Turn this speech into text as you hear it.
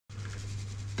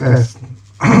Test.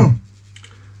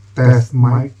 Test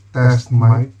mic, test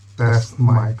mic, test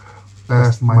mic.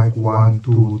 Test mic 1,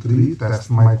 2, 3. Test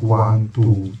mic 1,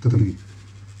 2, 3.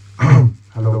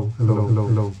 Hello, hello, hello,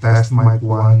 hello. Test mic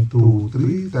 1, 2,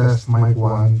 3. Test mic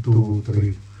 1, 2,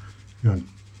 3. Yun.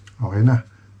 Okay na.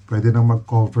 Pwede nang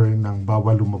mag-cover ng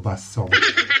Bawal Lumabas song.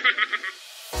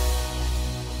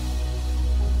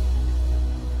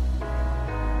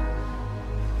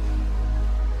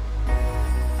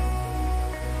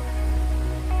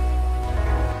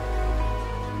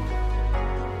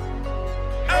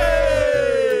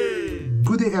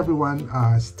 Good day everyone,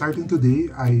 starting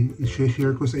today ay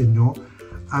i-share ko sa inyo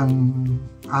ang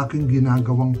aking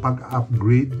ginagawang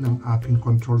pag-upgrade ng aking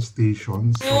control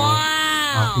station. So,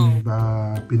 aking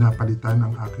pinapalitan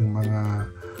ang aking mga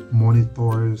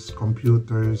monitors,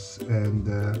 computers, and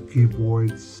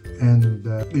keyboards, and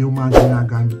yung mga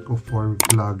ginagamit ko for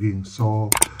vlogging. So,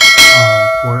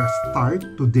 for a start,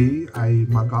 today ay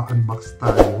mag-unbox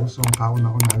tayo. So, ang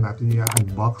kauna-una natin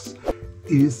i-unbox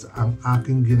is ang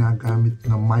aking ginagamit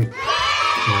na mic.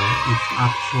 So, it's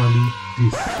actually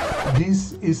this.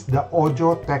 This is the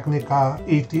Technica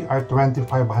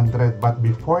ATR2500. But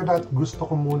before that, gusto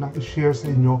ko munang i-share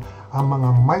sa inyo ang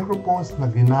mga microphones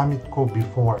na ginamit ko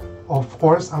before. Of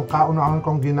course, ang kauna-unan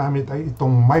kong ginamit ay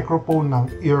itong microphone ng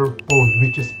earphone,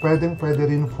 which is pwede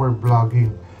rin for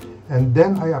vlogging. And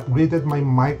then, I upgraded my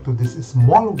mic to this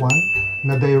small one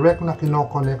na direct na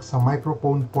kinoconnect sa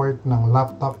microphone port ng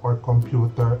laptop or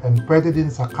computer, and pwede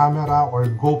din sa camera or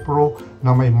GoPro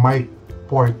na may mic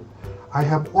port. I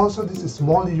have also this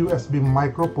small USB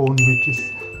microphone which is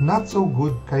not so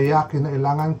good, kaya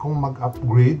kinailangan kong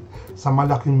mag-upgrade sa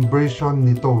malaking version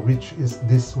nito, which is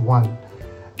this one.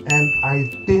 And I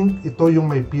think ito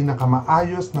yung may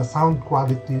pinakamaayos na sound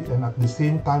quality, and at the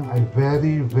same time ay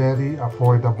very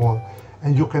affordable.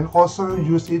 And you can also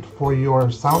use it for your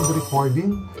sound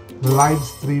recording, live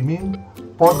streaming,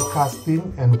 podcasting,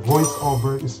 and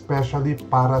voiceover, especially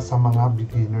para sa mga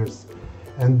beginners.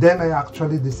 And then I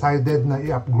actually decided na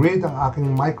i-upgrade ang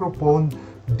aking microphone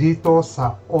dito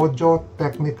sa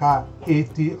Technica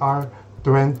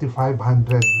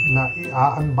ATR2500 na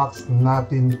i-unbox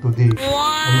natin today.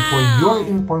 And for your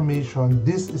information,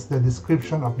 this is the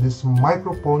description of this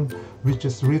microphone, which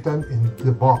is written in the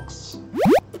box.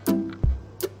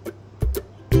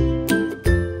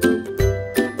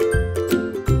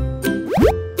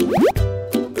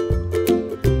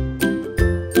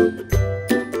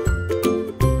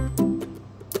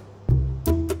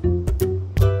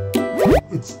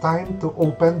 It's time to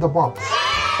open the box.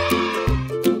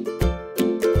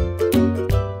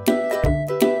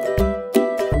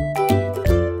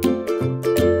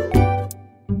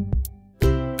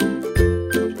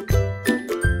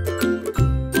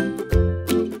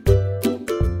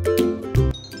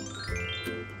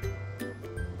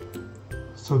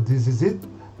 So this is it.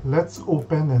 Let's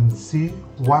open and see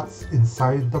what's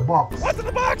inside the box. What's in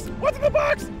the box? What's in the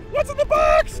box? What's in the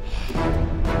box?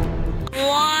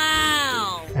 Wow!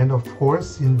 And of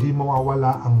course, hindi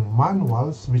mawawala ang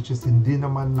manuals, which is hindi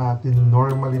naman natin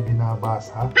normally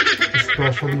binabasa,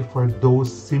 especially for those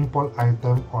simple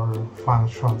item or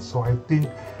functions. So I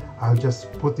think I'll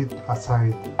just put it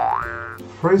aside.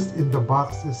 First in the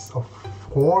box is of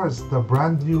course the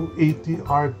brand new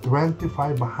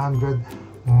ATR2500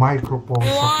 microphone.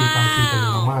 So kitang-kita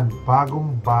nyo naman,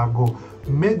 bagong-bago.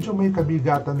 Medyo may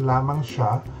kabigatan lamang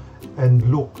siya, and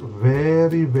look,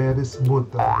 very smooth.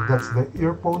 That's the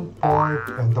earphone port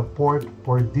and the port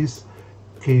for this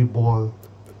cable.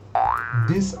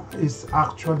 This is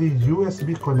actually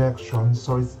USB connection,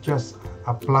 so it's just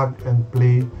a plug and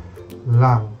play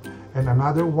lang. And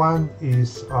another one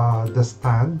is the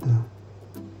stand.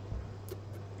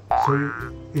 So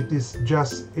it is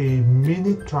just a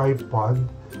mini tripod.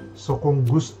 So kung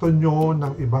gusto nyo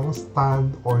ng ibang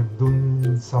stand or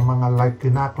dun sa mga like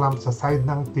kinaklamp sa side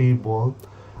ng table,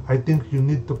 I think you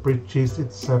need to purchase it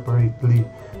separately.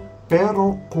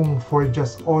 Pero kung for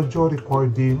just audio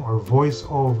recording or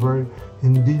voiceover,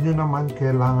 hindi nyo naman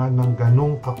kailangan ng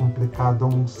ganong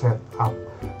kakomplikadong setup.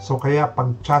 So kaya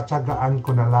pagtsatsagaan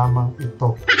ko na lamang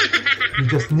ito. You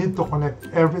just need to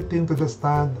connect everything to the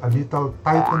stand, a little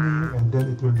tightening, and then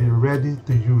it will be ready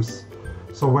to use.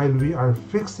 So while we are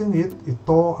fixing it,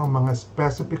 ito ang mga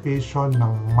specification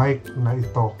ng mic na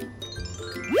ito.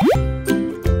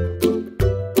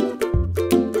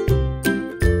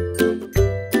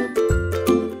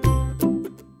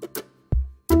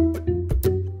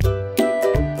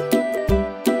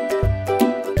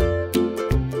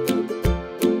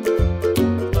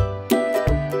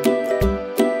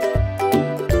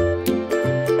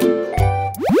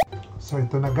 So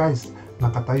ito na guys,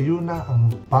 nakatayo na ang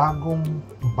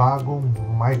bagong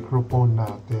microphone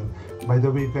natin. By the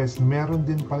way guys, meron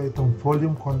din pala itong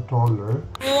volume controller,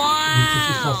 which is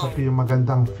isa sa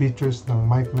magandang features ng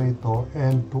mic na ito.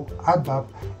 And to add up,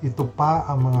 ito pa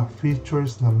ang mga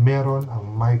features na meron ang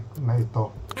mic na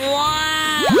ito.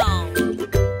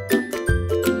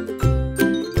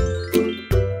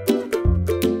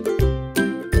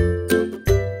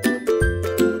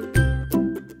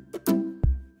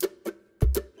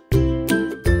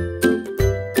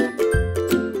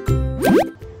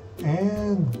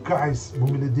 Guys,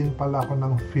 bumili din pala ako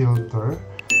ng filter.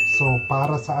 So,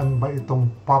 para saan ba itong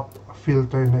pop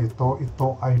filter na ito?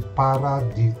 Ito ay para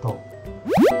dito.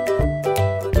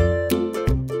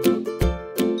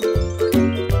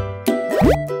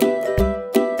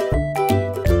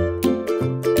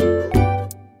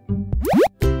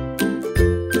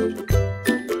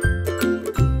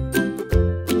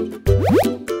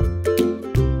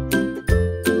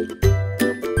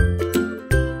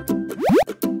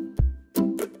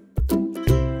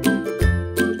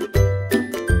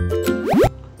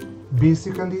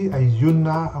 Basically, ay yun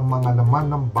na ang mga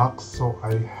laman ng box. So,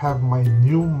 I have my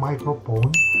new microphone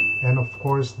and of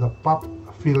course, the pop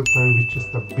filter, which is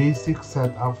the basic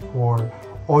setup for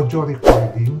audio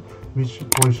recording, which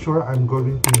for sure I'm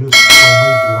going to use for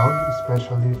my vlog,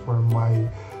 especially for my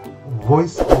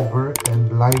voiceover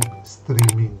and live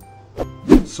streaming.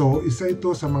 So, isa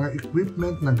ito sa mga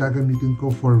equipment na gagamitin ko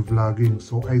for vlogging.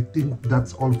 So, I think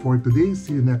that's all for today.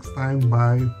 See you next time.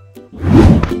 Bye!